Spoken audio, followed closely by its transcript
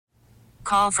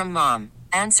Call from mom.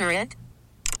 Answer it.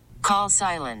 Call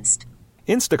silenced.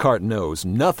 Instacart knows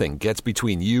nothing gets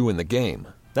between you and the game.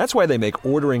 That's why they make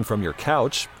ordering from your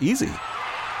couch easy.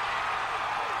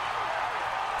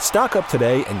 Stock up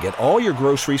today and get all your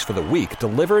groceries for the week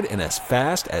delivered in as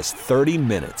fast as 30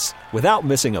 minutes without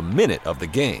missing a minute of the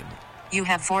game. You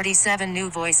have 47 new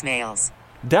voicemails.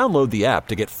 Download the app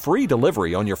to get free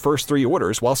delivery on your first 3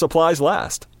 orders while supplies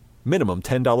last. Minimum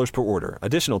 $10 per order.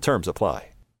 Additional terms apply.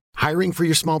 Hiring for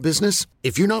your small business?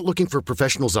 If you're not looking for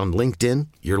professionals on LinkedIn,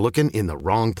 you're looking in the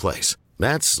wrong place.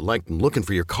 That's like looking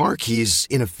for your car keys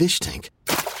in a fish tank.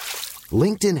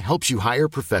 LinkedIn helps you hire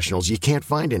professionals you can't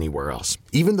find anywhere else,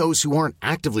 even those who aren't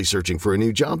actively searching for a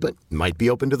new job but might be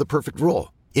open to the perfect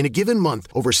role. In a given month,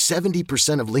 over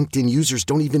 70% of LinkedIn users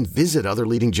don't even visit other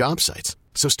leading job sites.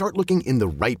 So start looking in the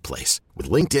right place. With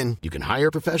LinkedIn, you can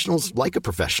hire professionals like a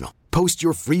professional. Post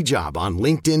your free job on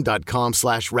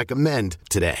linkedin.com/recommend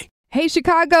today. Hey,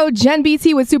 Chicago, Jen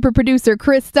BT with super producer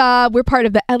Krista. We're part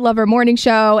of the Ed Lover Morning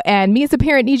Show, and me as a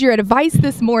parent need your advice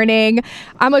this morning.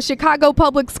 I'm a Chicago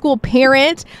public school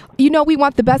parent. You know we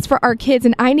want the best for our kids,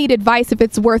 and I need advice if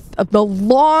it's worth the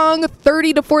long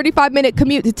 30 to 45-minute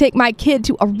commute to take my kid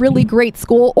to a really great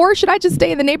school, or should I just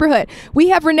stay in the neighborhood? We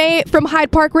have Renee from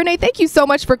Hyde Park. Renee, thank you so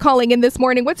much for calling in this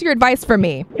morning. What's your advice for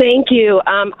me? Thank you.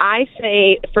 I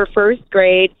say for first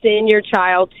grade, send your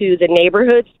child to the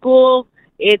neighborhood school.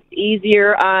 It's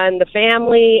easier on the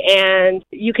family, and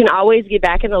you can always get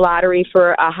back in the lottery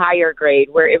for a higher grade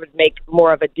where it would make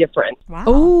more of a difference. Wow.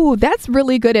 Oh, that's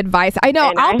really good advice. I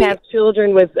know. And I have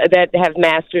children that have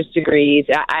master's degrees.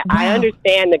 I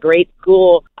understand the great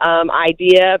school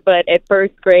idea, but at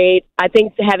first grade, I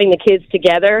think having the kids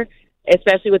together,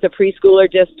 especially with a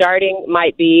preschooler just starting,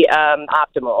 might be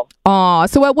optimal.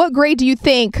 So at what grade do you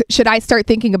think should I start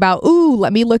thinking about,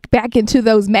 let me look back into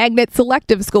those magnet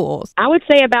selective schools? I would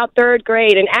say about third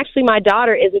grade. And actually, my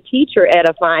daughter is a teacher at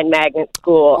a fine magnet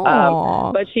school.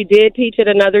 But she did teach at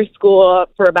another school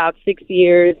for about 6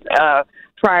 years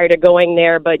prior to going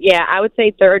there. But yeah, I would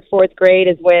say third, fourth grade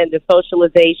is when the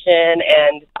socialization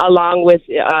and along with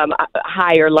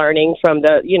higher learning from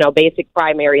the, basic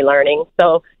primary learning.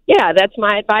 So yeah, that's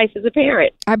my advice as a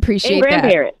parent. I appreciate and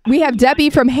grandparent. That. We have Debbie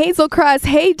from Hazel Crest.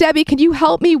 Hey, Debbie, can you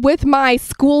help me with my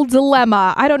school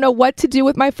dilemma? I don't know what to do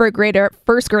with my first grader.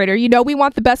 We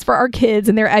want the best for our kids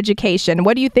and their education.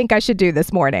 What do you think I should do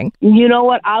this morning? You know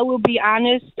what? I will be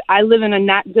honest. I live in a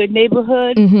not good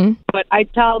neighborhood, but I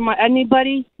tell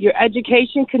anybody your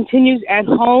education continues at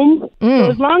home.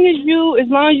 So as long as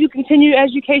you continue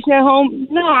education at home,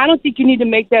 no, I don't think you need to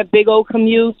make that big old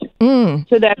commute to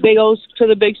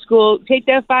the big school. Take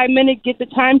that 5 minutes, get the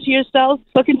time to yourself,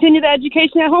 but continue the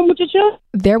education at home with your children.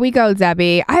 There we go,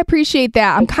 Debbie. I appreciate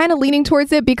that. I'm kind of leaning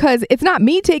towards it because it's not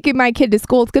me taking my kid to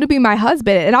school. It's going to be my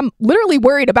husband. And I'm literally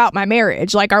worried about my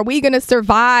marriage. Like, are we going to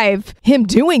survive him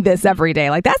doing this every day?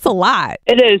 Like, that's a lot.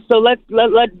 It is. So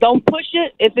don't push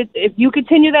it. If you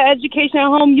continue that education at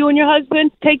home, you and your husband,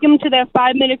 take them to that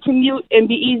 5 minute commute and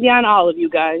be easy on all of you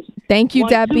guys. Thank you,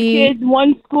 Debbie. 2 kids,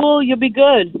 one school, you'll be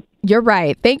good. You're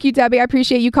right. Thank you, Debbie. I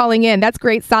appreciate you calling in. That's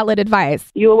great, solid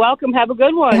advice. You're welcome. Have a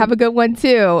good one. Have a good one,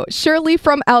 too. Shirley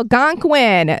from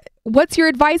Algonquin. What's your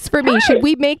advice for me? Should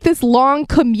we make this long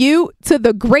commute to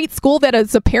the great school that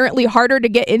is apparently harder to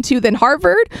get into than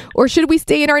Harvard? Or should we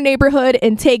stay in our neighborhood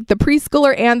and take the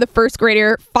preschooler and the first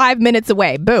grader 5 minutes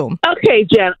away? Boom. Okay,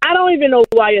 Jen, I don't even know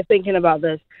why you're thinking about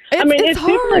this. It's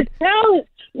hard.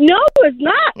 No, it's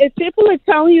not. If people are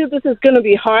telling you this is going to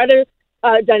be harder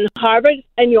than Harvard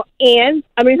and what's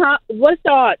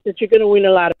the odds that you're going to win a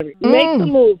lottery? Make the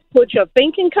move. Put your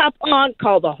thinking cap on.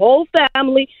 Call the whole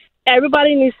family.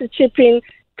 Everybody needs to chip in.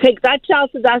 Take that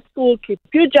child to that school. Keep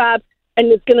your job.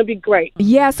 And it's going to be great.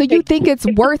 Yeah, so you think it's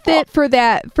worth it for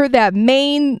that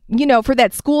main, for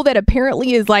that school that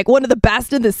apparently is like one of the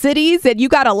best in the cities and you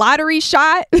got a lottery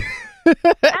shot?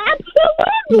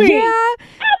 Absolutely. Yeah.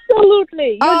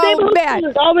 Absolutely. Your neighborhood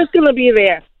is always going to be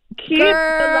there.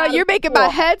 Girl, you're making my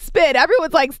head spin.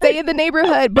 Everyone's like, stay in the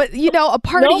neighborhood. But, a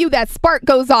part of you, that spark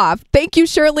goes off. Thank you,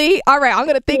 Shirley. All right, I'm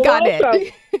going to think on it.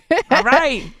 All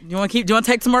right. Do you want to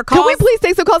take some more calls? Can we please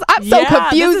take some calls? I'm so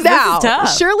confused now. This is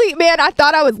tough. Shirley, man, I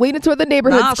thought I was leaning toward the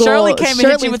neighborhood school. Shirley came and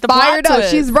hit you with the fired plot up.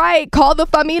 twist. She's right. Call the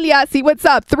familia. See what's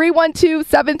up.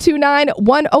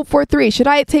 312-729-1043. Should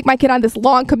I take my kid on this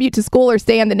long commute to school or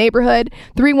stay in the neighborhood?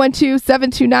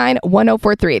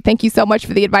 312-729-1043. Thank you so much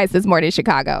for the advice this morning,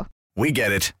 Chicago. We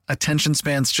get it. Attention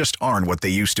spans just aren't what they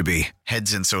used to be.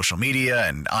 Heads in social media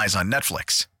and eyes on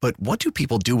Netflix. But what do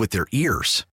people do with their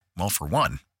ears? Well, for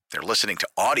one, they're listening to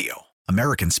audio.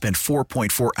 Americans spend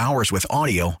 4.4 hours with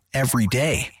audio every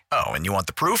day. Oh, and you want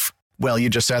the proof? Well,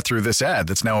 you just sat through this ad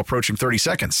that's now approaching 30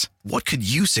 seconds. What could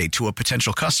you say to a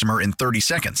potential customer in 30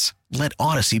 seconds? Let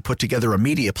Odyssey put together a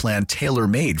media plan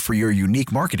tailor-made for your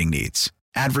unique marketing needs.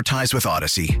 Advertise with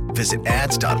Odyssey. Visit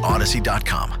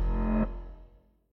ads.odyssey.com.